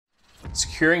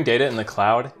Securing data in the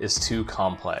cloud is too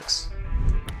complex.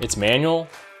 It's manual,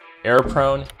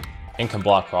 error-prone, and can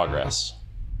block progress.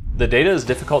 The data is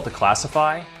difficult to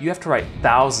classify. You have to write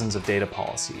thousands of data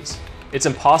policies. It's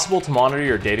impossible to monitor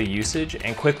your data usage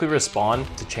and quickly respond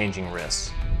to changing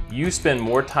risks. You spend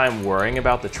more time worrying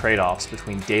about the trade-offs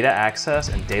between data access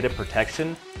and data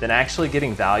protection than actually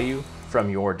getting value from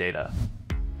your data.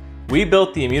 We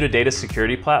built the Immuta Data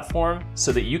Security Platform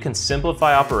so that you can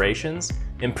simplify operations,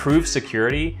 improve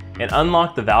security, and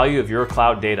unlock the value of your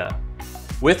cloud data.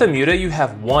 With Immuta, you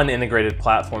have one integrated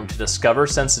platform to discover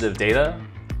sensitive data,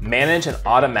 manage and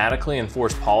automatically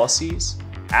enforce policies,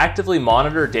 actively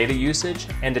monitor data usage,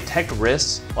 and detect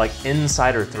risks like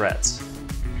insider threats.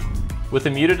 With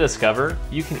Immuta Discover,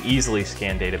 you can easily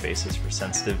scan databases for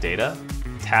sensitive data,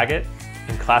 tag it,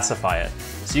 and classify it,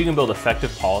 so you can build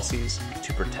effective policies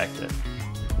to protect it.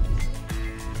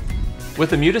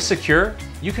 With Immuta Secure,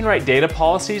 you can write data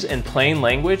policies in plain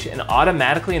language and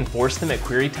automatically enforce them at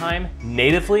query time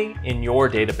natively in your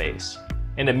database.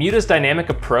 And Immuta's dynamic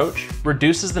approach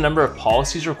reduces the number of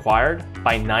policies required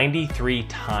by 93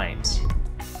 times.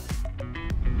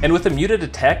 And with Immuta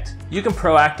Detect, you can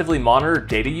proactively monitor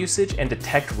data usage and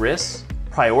detect risks,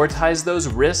 prioritize those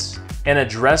risks, and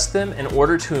address them in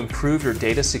order to improve your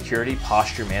data security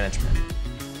posture management.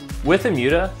 With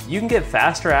Immuta, you can get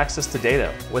faster access to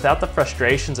data without the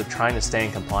frustrations of trying to stay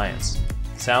in compliance.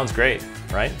 Sounds great,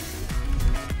 right?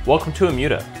 Welcome to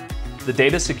Immuta, the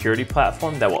data security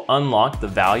platform that will unlock the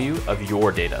value of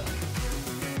your data.